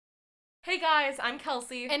Hey guys, I'm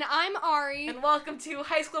Kelsey. And I'm Ari. And welcome to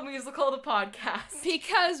High School Musical, the podcast.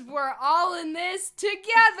 Because we're all in this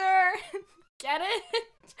together. Get it?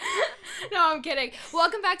 No, I'm kidding.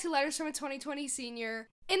 Welcome back to Letters from a 2020 Senior.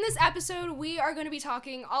 In this episode, we are going to be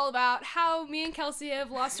talking all about how me and Kelsey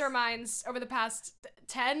have lost our minds over the past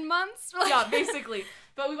 10 months. Yeah, basically.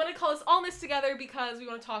 But we want to call this All in This Together because we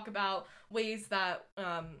want to talk about ways that,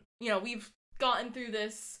 we've gotten through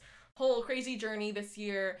this whole crazy journey this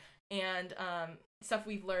year and stuff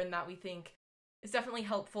we've learned that we think is definitely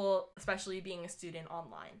helpful, especially being a student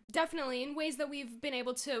online. Definitely, in ways that we've been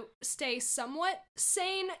able to stay somewhat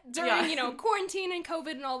sane during, quarantine and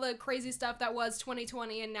COVID and all the crazy stuff that was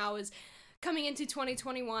 2020 and now is coming into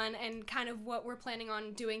 2021, and kind of what we're planning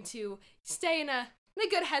on doing to stay in a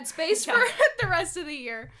good headspace for the rest of the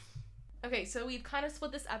year. Okay, so we've kind of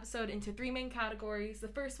split this episode into three main categories. The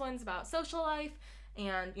first one's about social life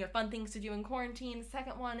and, fun things to do in quarantine. The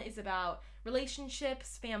second one is about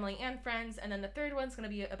relationships, family, and friends. And then the third one's going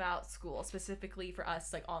to be about school, specifically for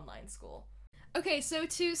us, like online school. Okay, so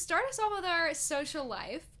to start us off with our social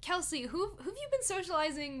life, Kelsey, who've you been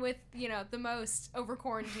socializing with, the most over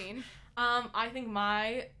quarantine? I think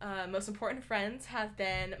my most important friends have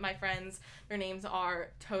been my friends. Their names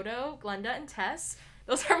are Toto, Glenda, and Tess.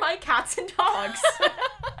 Those are my cats and dogs.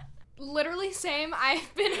 Literally same.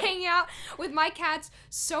 I've been hanging out with my cats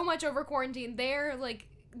so much over quarantine. They're like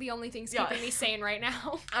the only things keeping me sane right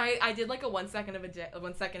now. I did like a 1 second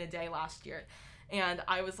a day last year, and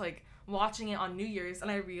I was like watching it on New Year's, and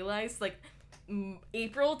I realized like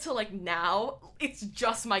April to like now it's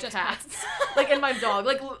just my cats. Like, and my dog,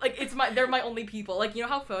 like they're my only people. Like, you know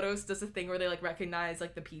how Photos does a thing where they like recognize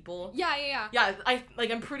like the people? Yeah.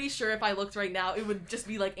 I'm pretty sure if I looked right now it would just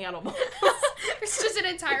be like animals. It's just an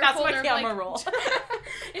entire that's folder my camera roll.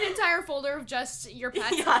 An entire folder of just your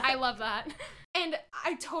pets. Yeah. I love that. And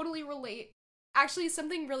I totally relate. Actually,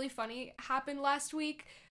 something really funny happened last week.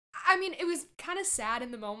 I mean, it was kind of sad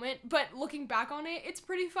in the moment, but looking back on it, it's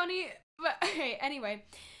pretty funny. But okay, anyway.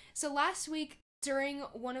 So last week, during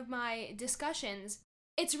one of my discussions,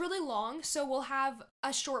 it's really long, so we'll have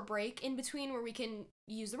a short break in between where we can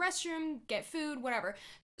use the restroom, get food, whatever.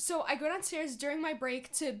 So I go downstairs during my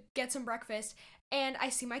break to get some breakfast, and I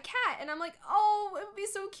see my cat, and I'm like, oh, it would be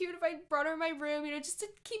so cute if I brought her in my room, just to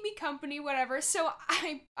keep me company, whatever. So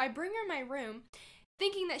I bring her in my room,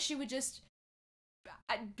 thinking that she would just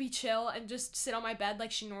be chill and just sit on my bed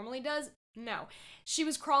like she normally does. No. She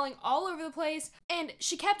was crawling all over the place, and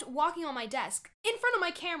she kept walking on my desk in front of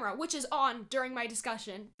my camera, which is on during my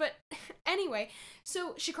discussion. But anyway,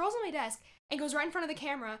 so she crawls on my desk and goes right in front of the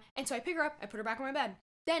camera, and so I pick her up, I put her back on my bed.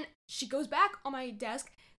 Then she goes back on my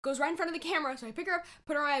desk, goes right in front of the camera, so I pick her up,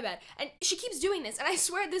 put her on my bed. And she keeps doing this, and I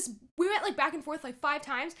swear we went like back and forth like 5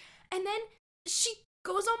 times, and then she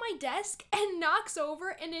goes on my desk and knocks over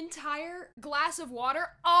an entire glass of water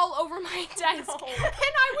all over my desk. No. And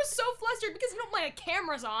I was so flustered because my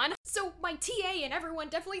camera's on. So my TA and everyone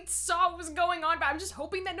definitely saw what was going on, but I'm just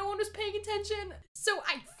hoping that no one was paying attention. So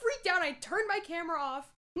I freaked out, I turned my camera off.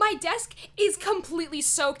 My desk is completely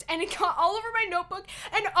soaked, and it got all over my notebook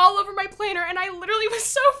and all over my planner, and I literally was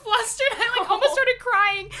so flustered, I almost started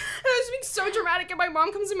crying, and I was being so dramatic, and my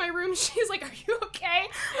mom comes in my room, she's like, are you okay?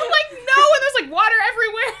 I'm like, no, and there's like water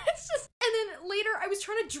everywhere. And then later, I was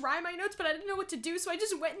trying to dry my notes, but I didn't know what to do, so I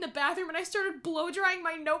just went in the bathroom, and I started blow drying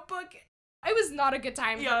my notebook. It was not a good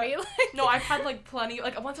time for me. No, I've had like plenty,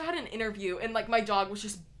 like once I had an interview, and like my dog was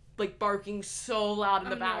just like barking so loud in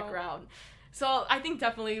the background. So I think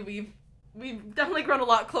definitely we've definitely grown a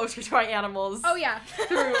lot closer to our animals. Oh yeah.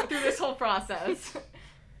 through this whole process.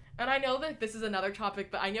 And I know that this is another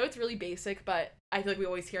topic, but I know it's really basic, but I feel like we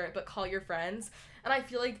always hear it, but call your friends. And I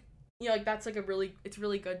feel like, that's like it's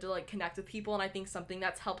really good to like connect with people, and I think something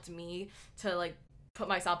that's helped me to like put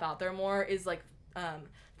myself out there more is like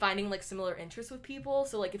finding like similar interests with people.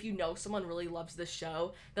 So like if you know someone really loves this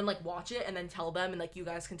show, then like watch it and then tell them, and like you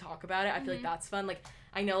guys can talk about it. I feel like that's fun. Like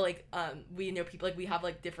I know like we know people, like we have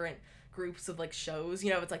like different groups of like shows,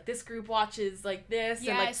 it's like this group watches like this. Yes.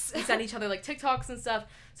 And like we send each other like TikToks and stuff.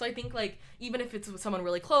 So I think like even if it's with someone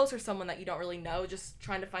really close or someone that you don't really know, just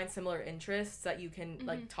trying to find similar interests that you can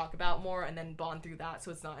like talk about more and then bond through that, so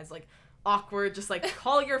it's not as like awkward, just like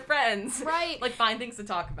call your friends. Right. Like find things to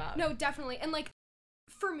talk about. No, definitely. And like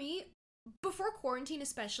for me, before quarantine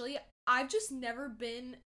especially, I've just never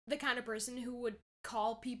been the kind of person who would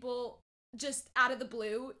call people just out of the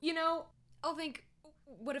blue, I'll think,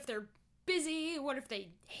 what if they're busy? What if they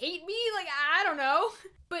hate me? Like, I don't know.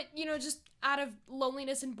 But, just out of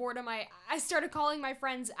loneliness and boredom, I started calling my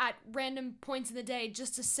friends at random points in the day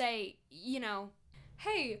just to say,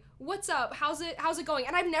 hey, what's up? How's it going?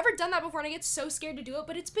 And I've never done that before, and I get so scared to do it,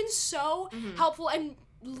 but it's been so helpful. And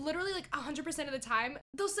literally like 100% of the time,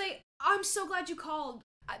 they'll say, I'm so glad you called.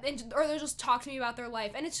 Or they'll just talk to me about their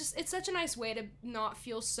life. And it's such a nice way to not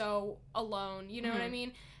feel so alone. You know what I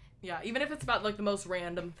mean? Yeah, even if it's about, like, the most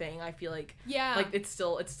random thing, I feel like, yeah, like, it's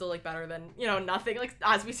still, like, better than, you know, nothing. Like,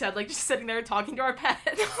 as we said, like, just sitting there talking to our pet.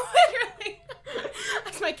 Literally.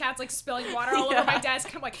 As my cat's, like, spilling water all over my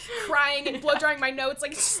desk, I'm, like, crying and blow-drying my notes.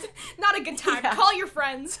 Like, it's just not a good time. Yeah. Call your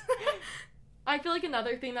friends. I feel like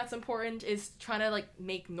another thing that's important is trying to, like,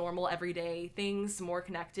 make normal everyday things more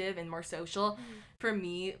connective and more social. For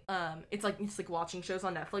me, it's like watching shows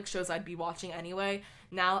on Netflix, shows I'd be watching anyway.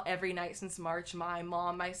 Now, every night since March, my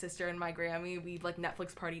mom, my sister, and my Grammy, we've, like,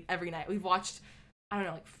 Netflix partied every night. We've watched, I don't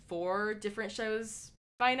know, like, 4 different shows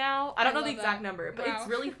by now. I don't know the exact number, but it's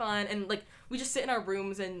really fun. And, like, we just sit in our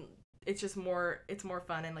rooms, and it's more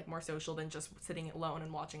fun and, like, more social than just sitting alone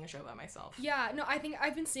and watching a show by myself. Yeah, no, I think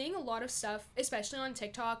I've been seeing a lot of stuff, especially on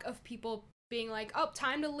TikTok, of people being like, oh,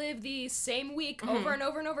 time to live the same week over and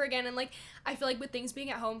over and over again. And, like, I feel like with things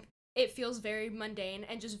being at home, it feels very mundane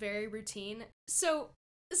and just very routine. So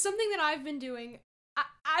something that I've been doing, I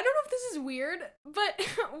don't know if this is weird, but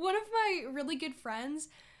one of my really good friends,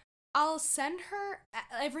 I'll send her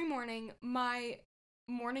every morning my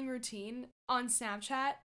morning routine on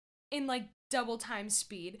Snapchat in, like, double time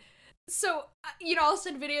speed. So, you know, I'll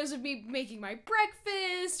send videos of me making my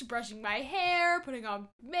breakfast, brushing my hair, putting on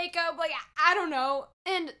makeup, like, I don't know.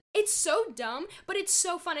 And it's so dumb, but it's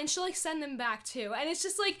so fun, and she'll, like, send them back, too. And it's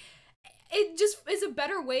just, like, it just is a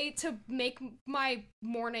better way to make my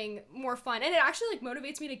morning more fun. And it actually, like,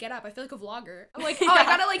 motivates me to get up. I feel like a vlogger. I'm like, I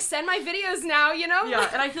gotta, like, send my videos now, you know? Yeah,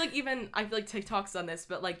 and I feel like TikTok's done this,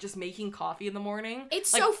 but, like, just making coffee in the morning.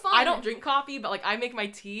 It's like, so fun. I don't drink coffee, but, like, I make my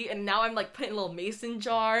tea, and now I'm, like, putting a little mason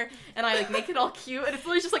jar, and I, like, make it all cute, and it's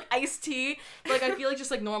really just, like, iced tea. But, like, I feel like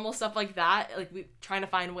just, like, normal stuff like that, like, we trying to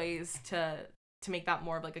find ways to make that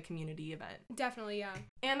more of, like, a community event. Definitely, yeah.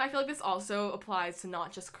 And I feel like this also applies to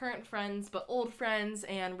not just current friends, but old friends,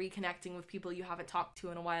 and reconnecting with people you haven't talked to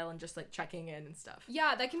in a while, and just, like, checking in and stuff.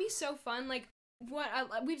 Yeah, that can be so fun. Like,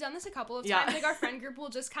 we've done this a couple of times. Like, our friend group will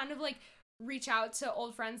just kind of, like, reach out to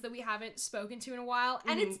old friends that we haven't spoken to in a while,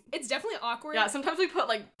 and it's definitely awkward. Yeah, sometimes we put,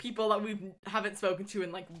 like, people that we haven't spoken to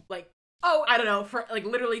in, like oh, I don't know, for, like,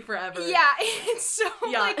 literally forever. Yeah, it's so,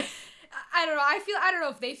 like, I don't know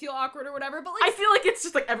if they feel awkward or whatever, but, like, I feel like it's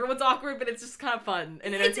just, like, everyone's awkward, but it's just kind of fun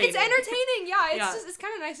and entertaining. It's entertaining, yeah. It's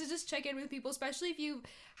kind of nice to just check in with people, especially if you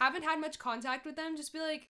haven't had much contact with them. Just be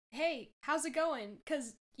like, hey, how's it going?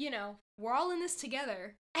 Because, you know, we're all in this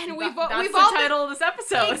together. And we've all the title of this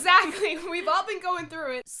episode. Exactly. We've all been going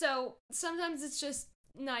through it. So sometimes it's just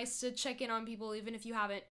nice to check in on people, even if you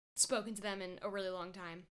haven't spoken to them in a really long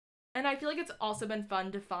time. And I feel like it's also been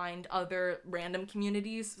fun to find other random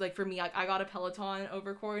communities. Like, for me, I got a Peloton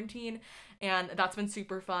over quarantine, and that's been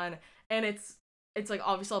super fun. And it's like,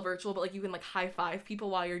 obviously all virtual, but, like, you can, like, high-five people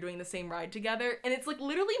while you're doing the same ride together. And it's, like,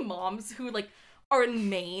 literally moms who, like, are in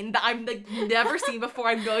Maine that I've, like, never seen before.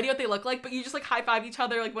 I have no idea what they look like, but you just, like, high-five each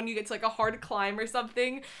other, like, when you get to, like, a hard climb or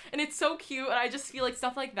something. And it's so cute, and I just feel like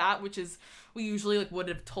stuff like that, which is, we usually, like, would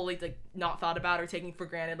have totally, like, not thought about or taken for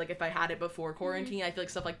granted, like, if I had it before quarantine. I feel like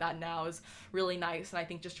stuff like that now is really nice, and I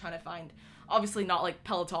think just trying to find, obviously not, like,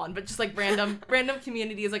 Peloton, but just, like, random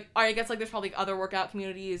communities, like, I guess, like, there's probably, like, other workout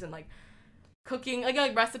communities and, like, cooking,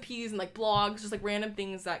 like recipes and, like, blogs, just, like, random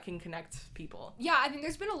things that can connect people. Yeah, I think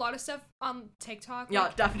there's been a lot of stuff on TikTok. Yeah,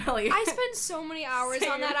 like, definitely. I spend so many hours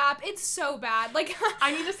on that app. It's so bad. Like,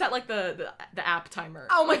 I need to set, like, the app timer.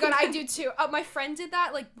 Oh my god, I do too. My friend did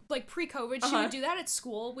that, like pre-COVID. She would do that at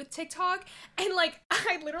school with TikTok, and, like,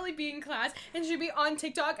 I'd literally be in class, and she'd be on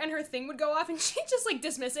TikTok, and her thing would go off, and she'd just, like,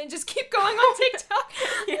 dismiss it and just keep going on TikTok.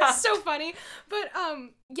 Yeah. It's so funny. But,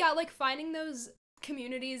 yeah, like, finding those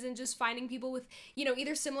communities and just finding people with, you know,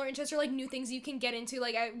 either similar interests or, like, new things you can get into.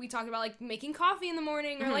 Like, we talked about, like, making coffee in the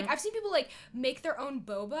morning, or like, I've seen people, like, make their own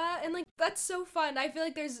boba, and, like, that's so fun. I feel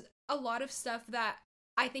like there's a lot of stuff that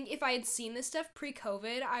I think if I had seen this stuff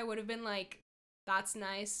pre-COVID, I would have been like, that's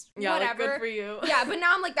nice, yeah, whatever. Like, good for you. Yeah, but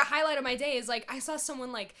now I'm like, the highlight of my day is, like, I saw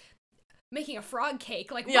someone, like, making a frog cake.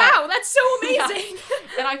 Like, wow, that's so amazing.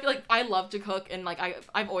 Yeah. And I feel like I love to cook, and, like,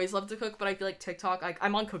 I've always loved to cook, but I feel like TikTok, like,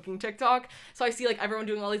 I'm on cooking TikTok, so I see, like, everyone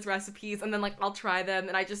doing all these recipes, and then, like, I'll try them,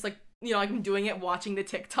 and I just, like, you know, like I'm doing it, watching the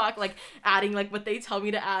TikTok, like adding like what they tell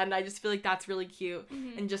me to add, and I just feel like that's really cute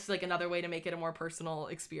and just like another way to make it a more personal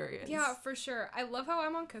experience. Yeah, for sure. I love how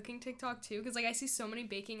I'm on cooking TikTok too, because like I see so many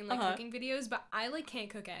baking and like cooking videos, but I like can't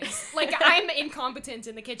cook eggs. Like I'm incompetent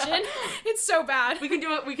in the kitchen. It's so bad. We could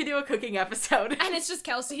do a cooking episode, and it's just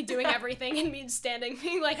Kelsey doing everything and me standing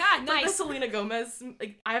being like, nice. Like the Selena Gomez,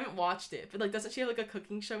 like I haven't watched it, but like doesn't she have like a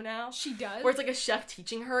cooking show now? She does. Where it's like a chef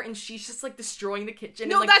teaching her, and she's just like destroying the kitchen.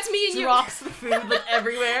 No, and, like, that's me and drops the food like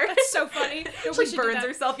everywhere. That's so funny. No, she burns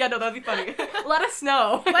herself. Yeah, no, that'd be funny. Let us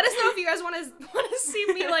know. Let us know if you guys want to see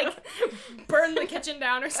me like burn the kitchen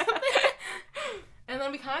down or something. And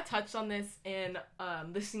then we kind of touched on this in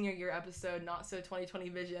the senior year episode, Not So 2020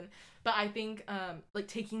 Vision, but I think like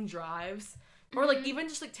taking drives or like even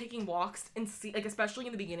just like taking walks and see, like especially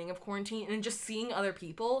in the beginning of quarantine, and just seeing other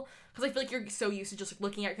people, because I feel like you're so used to just like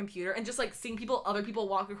looking at your computer and just like seeing other people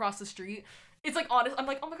walk across the street. It's like honest. I'm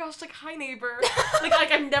like, oh my gosh, like hi neighbor, like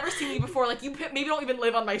I've never seen you before. Like you maybe don't even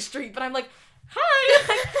live on my street, but I'm like, hi.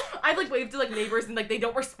 Like, I've like waved to like neighbors and like they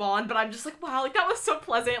don't respond, but I'm just like, wow, like that was so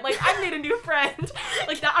pleasant. Like I made a new friend.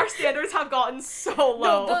 Like that, our standards have gotten so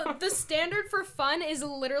low. No, the standard for fun is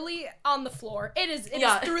literally on the floor. It is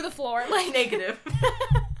through the floor. Like negative.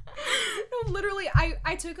 No, literally,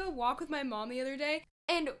 I took a walk with my mom the other day,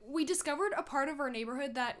 and we discovered a part of our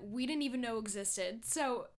neighborhood that we didn't even know existed.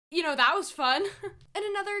 So, you know, that was fun. And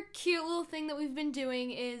another cute little thing that we've been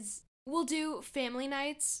doing is we'll do family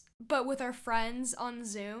nights, but with our friends on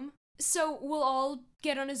Zoom. So we'll all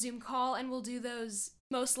get on a Zoom call and we'll do those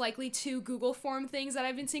most likely to Google form things that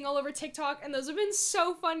I've been seeing all over TikTok, and those have been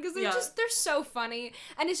so fun because they're so funny,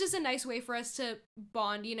 and it's just a nice way for us to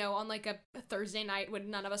bond, you know, on like a Thursday night when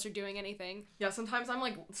none of us are doing anything. Yeah, sometimes I'm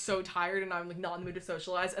like so tired and I'm like not in the mood to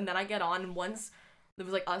socialize, and then I get on, and once there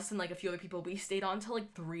was like us and like a few other people, we stayed on till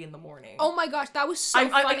like 3 a.m. Oh my gosh, that was so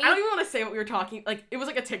funny. I don't even want to say what we were talking, like it was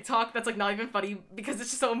like a TikTok that's like not even funny because it's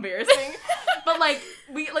just so embarrassing. But like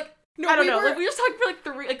we like no, I don't know. Like we just talked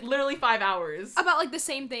for like literally 5 hours about like the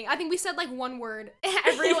same thing. I think we said like one word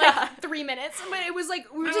every like 3 minutes, but it was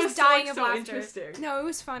like we were just dying of laughter. Interesting. No, it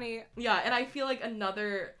was funny. Yeah, and I feel like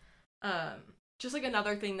another, just like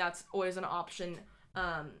another thing that's always an option,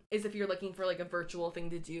 is if you're looking for like a virtual thing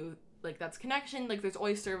to do, like that's connection. Like there's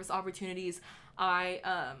always service opportunities. I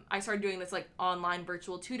started doing this like online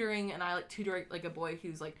virtual tutoring, and I like tutor like a boy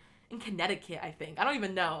who's like in Connecticut, I think. I don't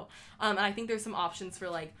even know. And I think there's some options for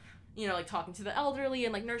like, you know, like talking to the elderly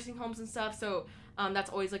and like nursing homes and stuff. So that's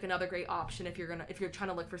always like another great option if you're trying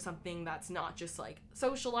to look for something that's not just like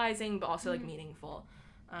socializing but also like meaningful.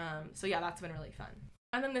 So yeah, that's been really fun.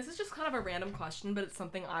 And then this is just kind of a random question, but it's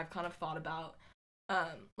something I've kind of thought about,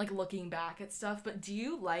 like looking back at stuff. But do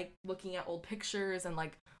you like looking at old pictures and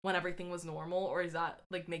like when everything was normal, or does that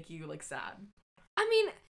like make you like sad? I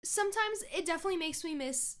mean, sometimes it definitely makes me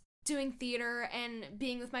miss doing theater and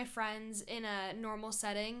being with my friends in a normal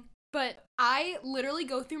setting. But I literally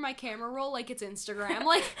go through my camera roll like it's Instagram.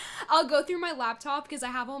 Like, I'll go through my laptop because I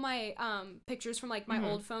have all my pictures from, like, my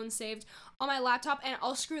old phone saved on my laptop, and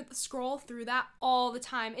I'll scroll through that all the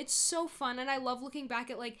time. It's so fun, and I love looking back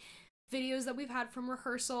at, like, videos that we've had from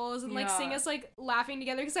rehearsals and, like, seeing us, like, laughing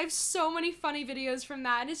together because I have so many funny videos from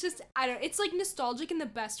that. And it's just, it's, like, nostalgic in the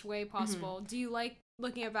best way possible. Do you like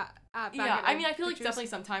looking at back yeah, I mean, I feel like definitely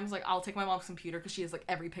sometimes, like, I'll take my mom's computer because she has, like,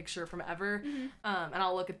 every picture from ever, and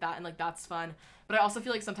I'll look at that, and, like, that's fun. But I also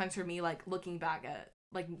feel like sometimes for me, like, looking back at,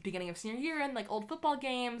 like, beginning of senior year and, like, old football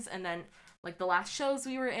games, and then, like, the last shows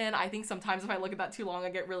we were in, I think sometimes if I look at that too long, I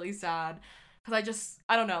get really sad, because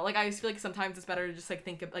I don't know, like, I just feel like sometimes it's better to just, like,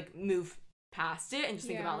 think of, like, move past it and just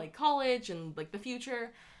think about, like, college and, like, the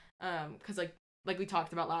future, because, like we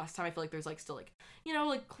talked about last time, I feel like there's, like, still, like, you know,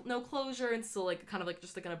 like, no closure and still, like, kind of, like,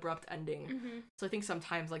 just, like, an abrupt ending. So I think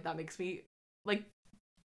sometimes, like, that makes me, like,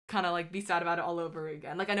 kind of, like, be sad about it all over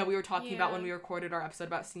again. Like, I know we were talking about when we recorded our episode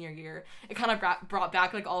about senior year, it kind of brought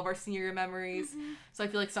back, like, all of our senior year memories. So I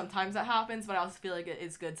feel like sometimes that happens, but I also feel like it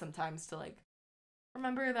is good sometimes to, like,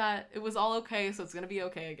 remember that it was all okay, so it's gonna be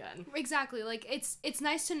okay again. Exactly. Like, it's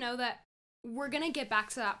nice to know that we're gonna get back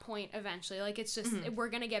to that point eventually. Like, it's just we're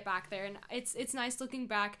gonna get back there, and it's nice looking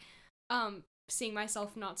back, seeing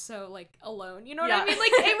myself not so, like, alone, you know what I mean?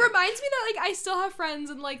 Like, it reminds me that, like, I still have friends,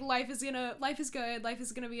 and, like, life is good, life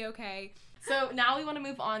is gonna be okay. So now we want to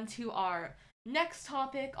move on to our next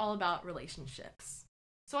topic, all about relationships.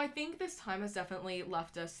 So I think this time has definitely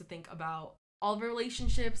left us to think about all of our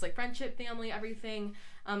relationships, like friendship, family, everything,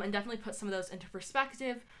 and definitely put some of those into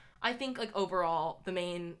perspective. I think, like, overall, the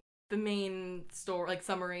main story, like,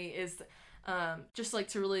 summary is just, like,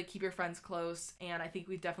 to really keep your friends close, and I think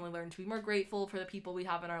we've definitely learned to be more grateful for the people we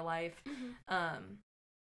have in our life,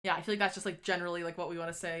 yeah, I feel like that's just like generally like what we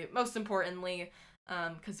want to say. Most importantly,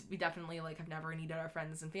 because we definitely like have never needed our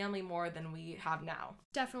friends and family more than we have now.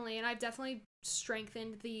 Definitely, and I've definitely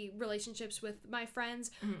strengthened the relationships with my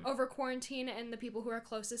friends over quarantine and the people who are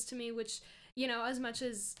closest to me, which, you know, as much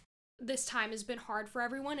as this time has been hard for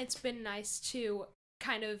everyone, it's been nice to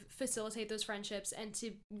kind of facilitate those friendships and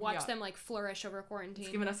to watch them like flourish over quarantine.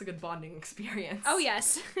 It's given us a good bonding experience. Oh,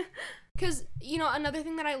 yes. Because, you know, another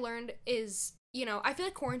thing that I learned is, you know, I feel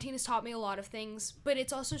like quarantine has taught me a lot of things, but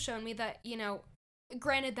it's also shown me that, you know,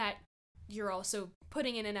 granted that you're also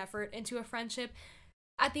putting in an effort into a friendship,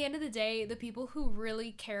 at the end of the day, the people who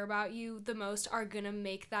really care about you the most are gonna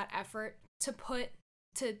make that effort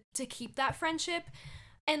to keep that friendship.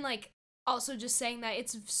 And like, also just saying that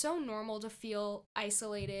it's so normal to feel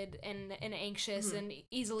isolated and anxious and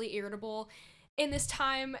easily irritable in this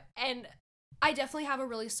time, and I definitely have a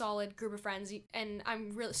really solid group of friends, and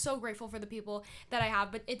I'm really so grateful for the people that I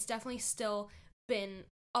have, but it's definitely still been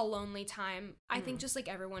a lonely time. I think just like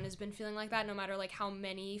everyone has been feeling like that, no matter like how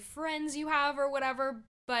many friends you have or whatever,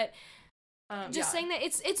 but saying that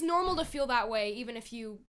it's normal to feel that way even if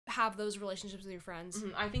you have those relationships with your friends.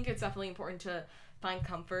 I think it's definitely important to find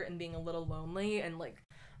comfort in being a little lonely, and like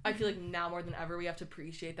I feel like now more than ever we have to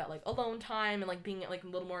appreciate that like alone time and like being like a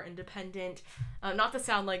little more independent. Not to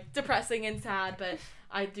sound like depressing and sad, but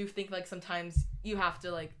I do think like sometimes you have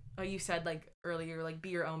to like you said like earlier, like be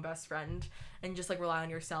your own best friend and just like rely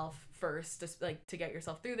on yourself first, just like to get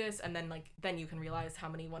yourself through this, and then you can realize how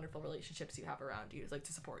many wonderful relationships you have around you like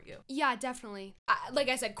to support you. Yeah, definitely. Like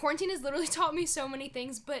I said, quarantine has literally taught me so many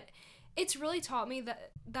things, but it's really taught me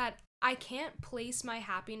that I can't place my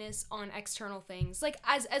happiness on external things. Like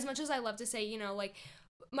as much as I love to say, you know, like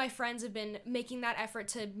my friends have been making that effort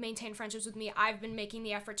to maintain friendships with me, I've been making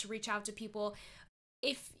the effort to reach out to people.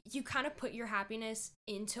 If you kind of put your happiness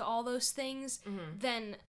into all those things,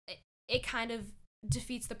 then it kind of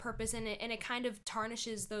defeats the purpose in it, and it kind of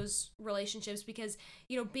tarnishes those relationships, because,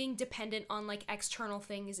 you know, being dependent on like external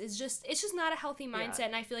things is just not a healthy mindset.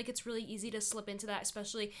 And I feel like it's really easy to slip into that,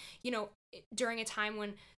 especially, you know, during a time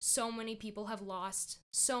when so many people have lost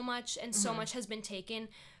so much and so much has been taken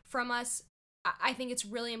from us. I think it's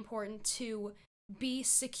really important to be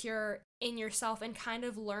secure in yourself and kind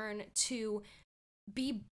of learn to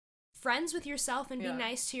be friends with yourself and be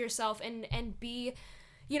nice to yourself, and be,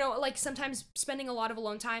 you know, like sometimes spending a lot of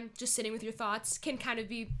alone time just sitting with your thoughts can kind of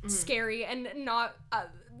be scary and not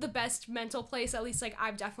the best mental place. At least like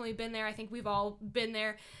I've definitely been there. I think we've all been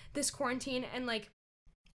there this quarantine, and like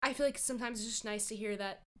I feel like sometimes it's just nice to hear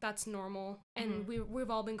that that's normal, and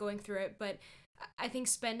we've all been going through it. But I think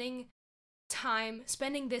spending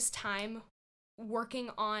this time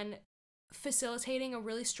working on facilitating a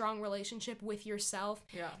really strong relationship with yourself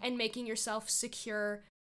and making yourself secure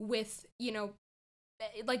with, you know,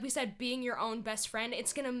 like we said, being your own best friend,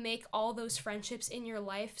 it's gonna make all those friendships in your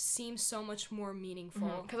life seem so much more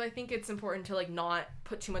meaningful. Because I think it's important to like not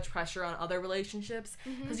put too much pressure on other relationships,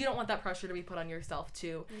 because you don't want that pressure to be put on yourself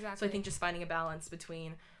too. Exactly. So I think just finding a balance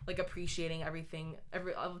between like appreciating everything,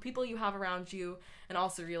 all the people you have around you, and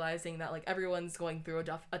also realizing that like everyone's going through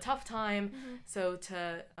a tough time. So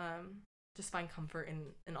to just find comfort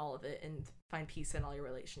in all of it and find peace in all your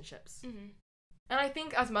relationships. And I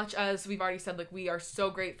think as much as we've already said, like, we are so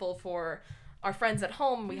grateful for our friends at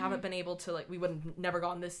home, we haven't been able to, like, we would have never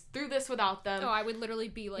gone through this without them. Oh, I would literally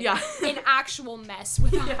be, like, an actual mess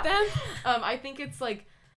without them. I think it's, like,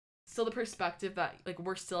 still the perspective that, like,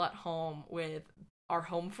 we're still at home with our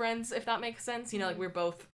home friends, if that makes sense. You know, like, we're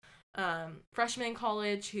both freshmen in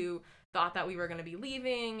college who thought that we were going to be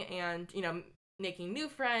leaving and, you know, making new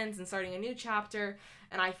friends and starting a new chapter.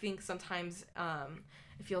 And I think sometimes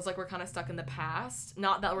it feels like we're kind of stuck in the past.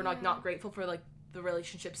 Not that we're not grateful for like the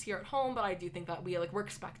relationships here at home, but I do think that we're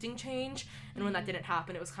expecting change, and when that didn't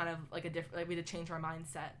happen, it was kind of like a different, like we had to change our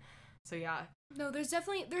mindset. So yeah. No,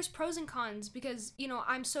 there's pros and cons, because, you know,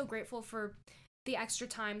 I'm so grateful for the extra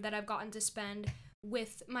time that I've gotten to spend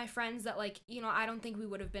with my friends that, like, you know, I don't think we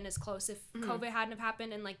would have been as close if COVID hadn't have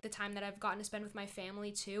happened, and like the time that I've gotten to spend with my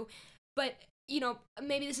family too. But, you know,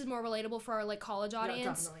 maybe this is more relatable for our like college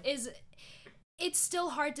audience. It's still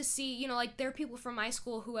hard to see, you know, like there are people from my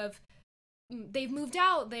school who they've moved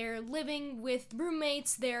out, they're living with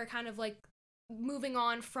roommates, they're kind of like moving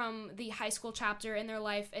on from the high school chapter in their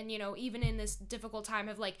life, and, you know, even in this difficult time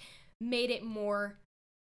have like made it more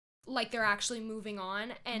like they're actually moving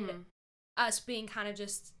on, and us being kind of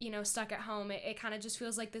just, you know, stuck at home, it kind of just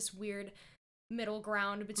feels like this weird middle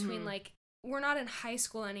ground between like, we're not in high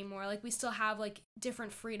school anymore, like we still have like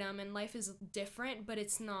different freedom and life is different, but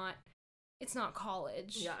it's not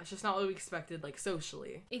college. Yeah, it's just not what we expected, like,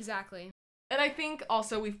 socially. Exactly. And I think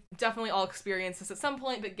also we've definitely all experienced this at some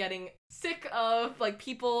point, but getting sick of like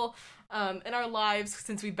people in our lives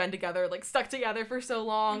since we've been together, like stuck together for so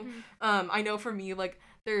long. I know for me, like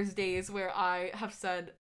there's days where I have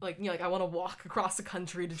said like, you know, like I want to walk across the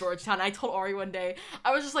country to Georgetown. And I told Ari one day,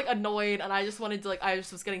 I was just like annoyed and I just wanted to like, I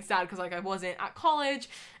just was getting sad because like I wasn't at college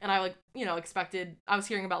and I like, you know, expected, I was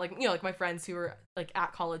hearing about like, you know, like my friends who were like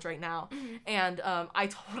at college right now. And I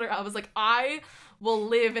told her, I was like, I will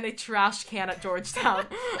live in a trash can at Georgetown.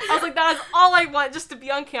 I was like, that is all I want, just to be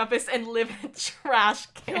on campus and live in a trash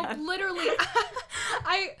can. No, literally,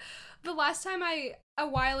 the last time a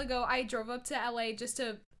while ago, I drove up to LA just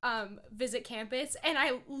to visit campus, and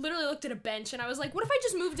I literally looked at a bench and I was like, what if I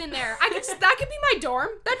just moved in there? That could be my dorm.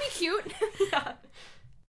 That'd be cute. Yeah.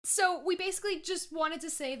 So we basically just wanted to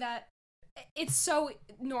say that it's so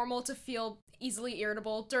normal to feel easily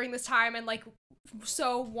irritable during this time and like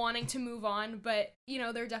so wanting to move on, but you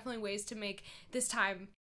know, there are definitely ways to make this time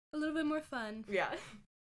a little bit more fun. Yeah.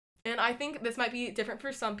 And I think this might be different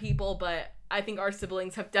for some people, but I think our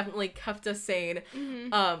siblings have definitely kept us sane.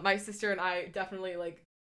 My sister and I definitely like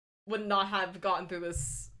would not have gotten through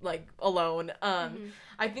this like alone.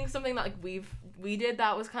 I think something that like we did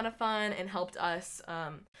that was kind of fun and helped us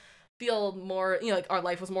feel more, you know, like our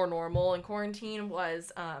life was more normal in quarantine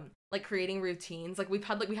was like creating routines. Like we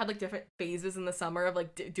had like different phases in the summer of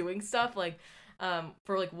like doing stuff like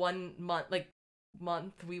for like 1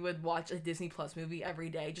 month we would watch a Disney Plus movie every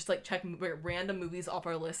day, just like check random movies off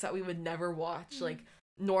our list that we would never watch like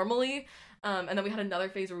normally. And then we had another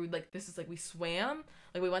phase where we swam,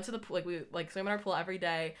 like we went to the pool, like we like swam in our pool every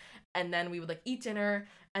day, and then we would like eat dinner,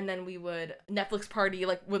 and then we would Netflix party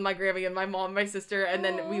like with my Grammy and my mom and my sister, and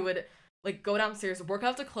then we would like go downstairs, work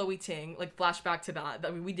out to Chloe Ting, like flashback to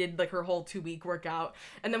that we did like her whole 2-week workout,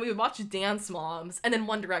 and then we would watch Dance Moms and then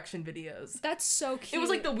One Direction videos. That's so cute. It was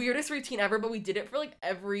like the weirdest routine ever, but we did it for like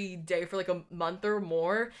every day for like a month or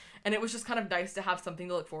more, and it was just kind of nice to have something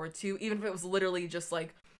to look forward to, even if it was literally just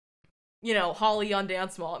like, you know, Holly on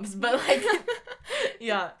Dance Moms. But like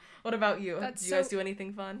yeah. What about you? Do you guys do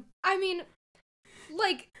anything fun? I mean,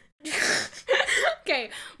 like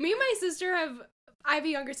okay, me and my sister I have a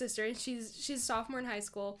younger sister, and she's a sophomore in high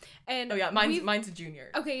school, and mine's a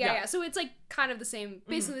junior. Okay, yeah. So it's like kind of the same,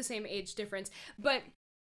 basically the same age difference. But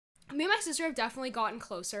me and my sister have definitely gotten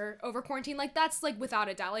closer over quarantine. Like that's like without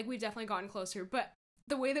a doubt, like we've definitely gotten closer. But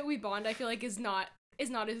the way that we bond, I feel like is not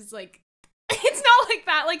as like it's not like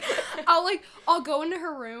that. Like I'll go into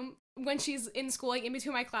her room when she's in school, like in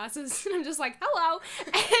between my classes, and I'm just like, hello,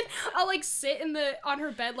 and I'll like sit on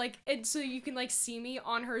her bed, like, and so you can like see me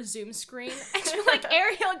on her Zoom screen, and she'll be like,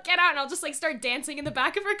 Ariel, get out, and I'll just like start dancing in the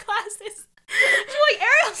back of her classes. She'll like,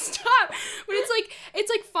 Ariel, stop. But it's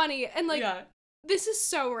like funny, and like this is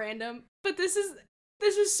so random, but this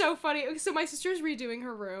is so funny. So my sister's redoing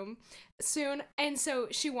her room soon, and so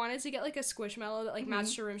she wanted to get like a Squishmallow that like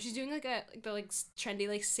matched her room. She's doing like the like trendy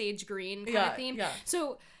like sage green kind of theme.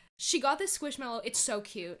 So she got this Squishmallow. It's so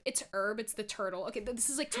cute. It's Herb. It's the turtle. Okay,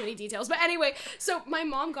 this is like too many details. But anyway, so my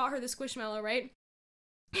mom got her the Squishmallow, right?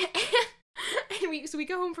 And we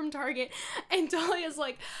go home from Target, and Dahlia's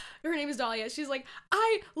like, her name is Dahlia. She's like,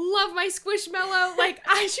 I love my Squishmallow. Like,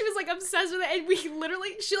 she was like obsessed with it,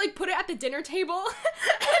 and she like put it at the dinner table, and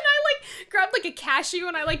I like grabbed like a cashew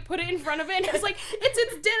and I like put it in front of it, and I was like,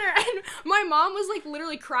 it's dinner, and my mom was like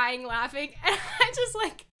literally crying, laughing, and I just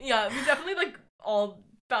like, yeah, we definitely like all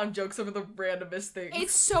found jokes over the randomest things.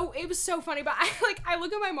 It was so funny, but I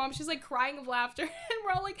look at my mom, she's like crying of laughter, and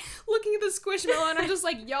we're all like looking at the Squishmallow, and I'm just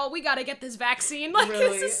like, yo, we gotta get this vaccine. Like,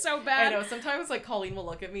 really? This is so bad. I know, sometimes like Colleen will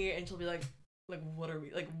look at me and she'll be like, what are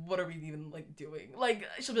we even like doing? Like,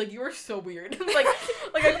 she'll be like, you are so weird. like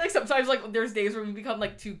I feel like sometimes like there's days where we become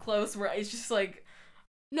like too close where it's just like,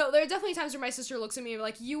 no, there are definitely times where my sister looks at me and be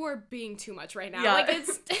like, you are being too much right now. Yeah. Like,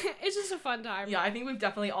 it's just a fun time. Yeah, I think we've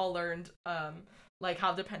definitely all learned like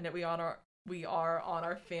how dependent we are on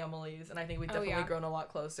our families, and I think we've definitely grown a lot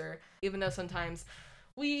closer. Even though sometimes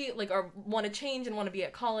we like want to change and want to be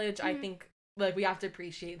at college, I think like we have to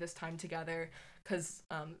appreciate this time together, because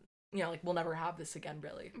you know, like we'll never have this again,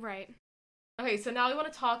 really. Right. Okay, so now we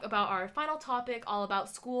want to talk about our final topic, all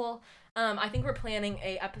about school. I think we're planning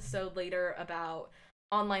a episode later about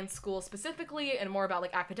online school specifically and more about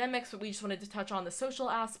like academics, but we just wanted to touch on the social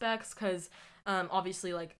aspects, because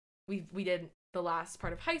obviously like we did the last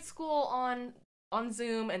part of high school on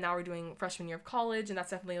Zoom, and now we're doing freshman year of college, and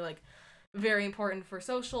that's definitely like very important for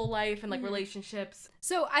social life and like relationships.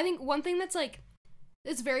 So I think one thing that's like,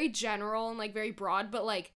 it's very general and like very broad, but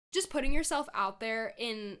like just putting yourself out there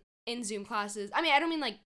in Zoom classes. I mean, I don't mean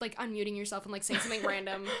like like unmuting yourself and like saying something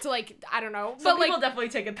random to like, I don't know. Some but people like, definitely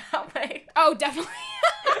take it that way. Oh, definitely.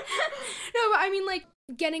 No, but I mean like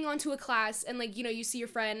getting onto a class and like, you know, you see your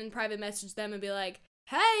friend and private message them and be like,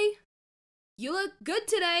 hey, you look good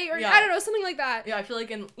today, or I don't know, something like that. Yeah, I feel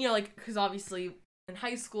like because obviously in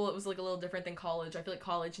high school it was like a little different than college. I feel like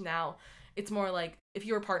college now, it's more like if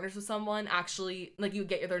you were partners with someone, actually like you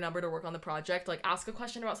get their number to work on the project, like ask a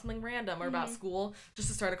question about something random or about school just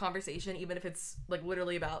to start a conversation, even if it's like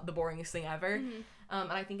literally about the boringest thing ever.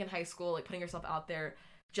 And I think in high school, like putting yourself out there,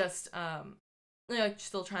 just like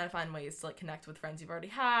still trying to find ways to like connect with friends you've already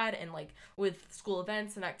had, and like with school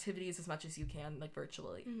events and activities as much as you can, like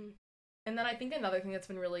virtually. And then I think another thing that's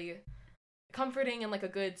been really comforting and like a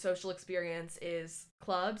good social experience is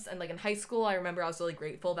clubs. And like in high school, I remember I was really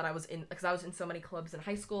grateful that I was in so many clubs in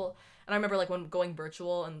high school. And I remember like when going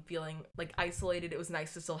virtual and feeling like isolated, it was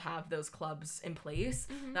nice to still have those clubs in place.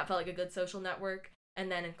 That felt like a good social network.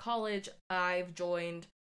 And then in college, I've joined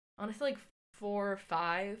honestly like 4 or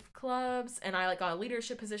 5 clubs, and I like got a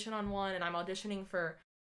leadership position on one, and I'm auditioning for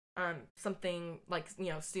something like, you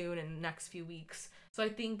know, soon in the next few weeks. So I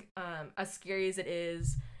think as scary as it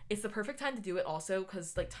is, it's the perfect time to do it also,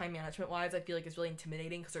 because like time management wise, I feel like it's really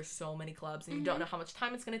intimidating because there's so many clubs and you don't know how much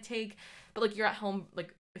time it's going to take. But like you're at home,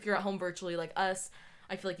 like if you're at home virtually like us,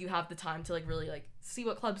 I feel like you have the time to like really like see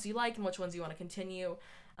what clubs you like and which ones you want to continue.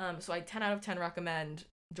 So I 10 out of 10 recommend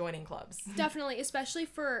joining clubs. Definitely, especially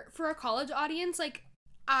for a college audience. Like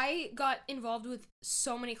I got involved with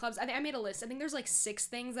so many clubs. I think I made a list. I think there's like 6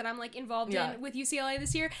 things that I'm like involved in with UCLA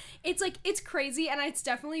this year. It's like, it's crazy, and it's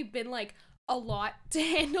definitely been like a lot to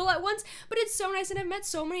handle at once, but it's so nice, and I've met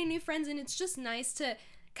so many new friends, and it's just nice to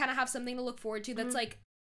kind of have something to look forward to that's like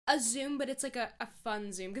a Zoom, but it's like a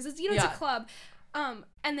fun Zoom, because it's, you know, it's a club. And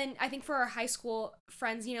then I think for our high school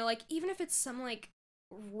friends, you know, like even if it's some like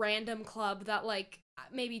random club that like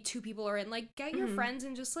maybe 2 people are in, like get your friends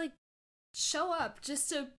and just like show up just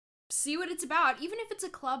to see what it's about, even if it's a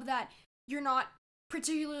club that you're not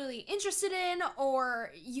particularly interested in,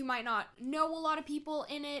 or you might not know a lot of people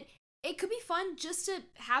in it. It could be fun just to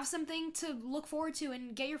have something to look forward to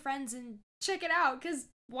and get your friends and check it out, because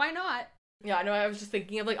why not? Yeah, I know. I was just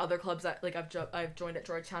thinking of like other clubs that like I've joined at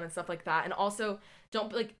Georgetown and stuff like that, and also don't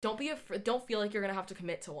feel like you're gonna have to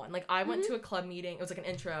commit to one. Like I went to a club meeting. It was like an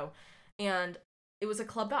intro, and it was a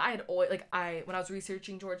club that I had always when I was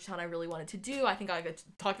researching Georgetown, I really wanted to do. I think I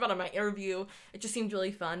talked about it in my interview. It just seemed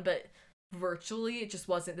really fun, but virtually it just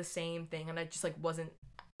wasn't the same thing, and I just like wasn't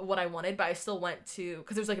what I wanted. But I still went to,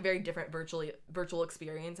 because it was like a very different virtual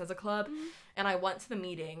experience as a club, and I went to the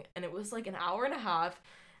meeting, and it was like an hour and a half,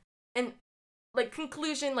 and like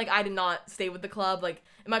conclusion, like I did not stay with the club. Like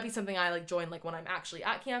it might be something I like join like when I'm actually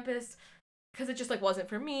at campus, because it just like wasn't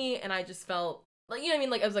for me, and I just felt like, you know what I mean,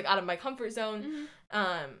 like I was like out of my comfort zone.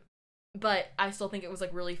 But I still think it was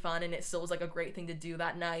like really fun, and it still was like a great thing to do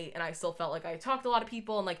that night, and I still felt like I talked to a lot of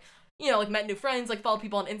people and like, you know, like met new friends, like followed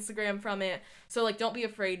people on Instagram from it. So like don't be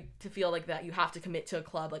afraid to feel like that you have to commit to a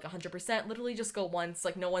club like 100%. Literally just go once,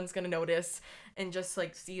 like no one's gonna notice, and just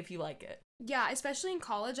like see if you like it. Yeah, especially in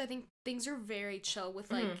college, I think things are very chill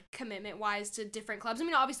with like commitment wise to different clubs. I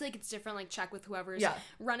mean, obviously like it's different, like check with whoever's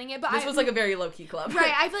running it, but this was like a very low-key club.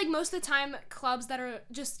 Right, I feel like most of the time clubs that are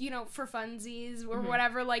just, you know, for funsies or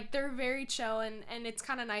whatever, like they're very chill, and it's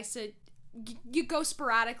kind of nice to you go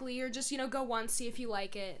sporadically, or just, you know, go once, see if you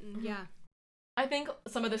like it, and I think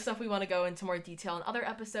some of this stuff we want to go into more detail in other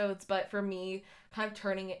episodes, but for me, kind of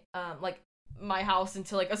turning like my house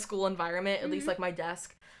into like a school environment, at least like my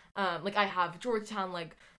desk. Like I have Georgetown,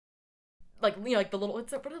 like you know, like the little,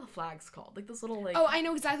 what are the flags called? Like those little like. Oh, I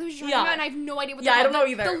know exactly what you're talking about, and I have no idea what. I don't know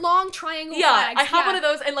either. The long triangle flags. I have one of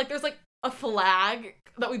those, and like there's like a flag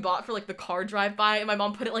that we bought for like the car drive by, and my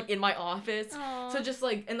mom put it like in my office. Aww. So just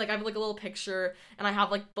like, and like I have like a little picture, and I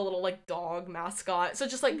have like the little like dog mascot. So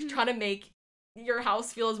just like trying to make your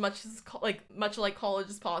house feel as much like college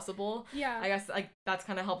as possible. Yeah, I guess like that's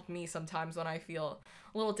kind of helped me sometimes when I feel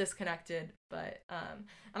a little disconnected. But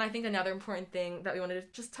and I think another important thing that we wanted to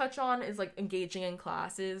just touch on is like engaging in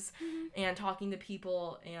classes and talking to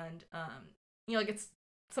people, and you know, like it's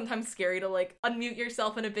sometimes scary to like unmute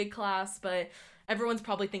yourself in a big class, but everyone's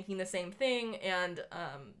probably thinking the same thing, and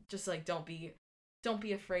just like don't be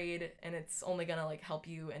afraid, and it's only gonna like help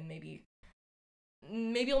you, and maybe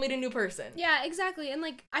you'll meet a new person. Yeah, exactly. And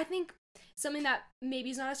like I think something that maybe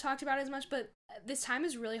is not as talked about as much, but this time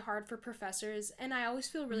is really hard for professors, and I always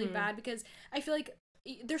feel really bad, because I feel like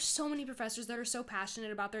there's so many professors that are so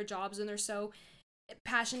passionate about their jobs, and they're so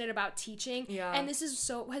passionate about teaching, and this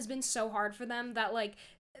has been so hard for them that like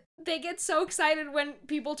they get so excited when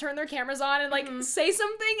people turn their cameras on and like say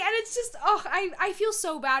something, and it's just I feel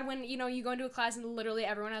so bad when you go into a class and literally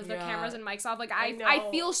everyone has their cameras and mics off. Like I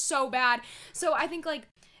feel so bad. So I think like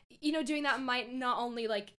doing that might not only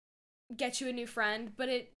like get you a new friend, but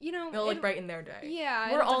it'll like brighten their day.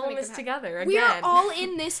 Yeah, we're all in this together again. We are all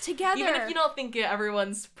in this together. Even if you don't think it,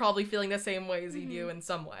 everyone's probably feeling the same way as you do in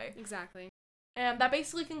some way. Exactly. And that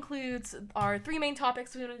basically concludes our 3 main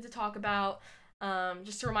topics we wanted to talk about.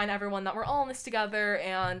 Just to remind everyone that we're all in this together,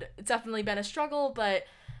 and it's definitely been a struggle, but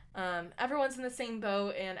everyone's in the same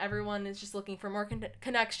boat, and everyone is just looking for more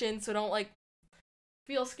connection, so don't like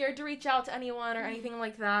feel scared to reach out to anyone or anything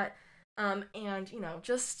like that. And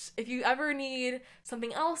just if you ever need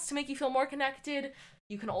something else to make you feel more connected,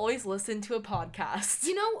 you can always listen to a podcast.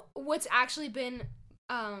 You know what's actually been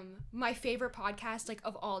my favorite podcast like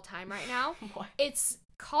of all time right now? What? It's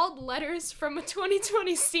called Letters from a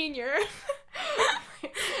 2020 Senior.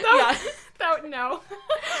 No.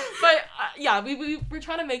 But we're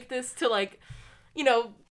trying to make this to like,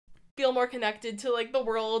 feel more connected to like the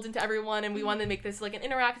world and to everyone, and we want to make this like an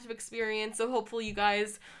interactive experience. So hopefully you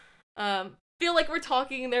guys feel like we're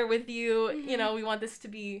talking there with you. We want this to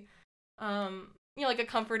be like a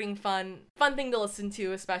comforting, fun thing to listen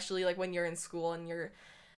to, especially like when you're in school and you're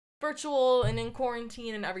virtual and in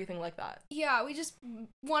quarantine and everything like that. Yeah, we just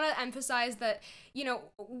want to emphasize that,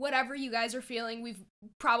 whatever you guys are feeling, we've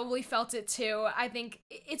probably felt it too. I think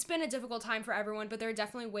it's been a difficult time for everyone, but there are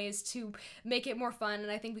definitely ways to make it more fun,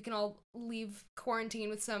 and I think we can all leave quarantine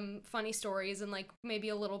with some funny stories and like maybe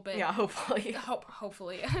a little bit... Yeah, hopefully.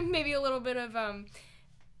 Hopefully. Maybe a little bit of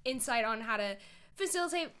insight on how to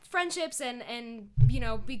facilitate friendships and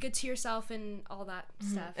be good to yourself and all that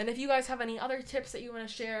stuff. And if you guys have any other tips that you want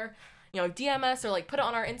to share, DM us or like put it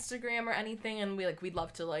on our Instagram or anything, and we'd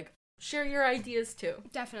love to like share your ideas too.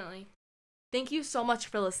 Definitely. Thank you so much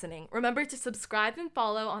for listening. Remember to subscribe and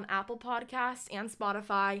follow on Apple Podcasts and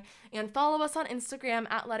Spotify, and follow us on Instagram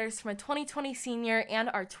at Letters from a 2020 Senior and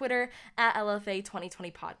our Twitter at LFA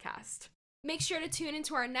 2020 Podcast. Make sure to tune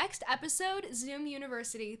into our next episode, Zoom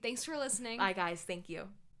University. Thanks for listening. Bye, guys. Thank you.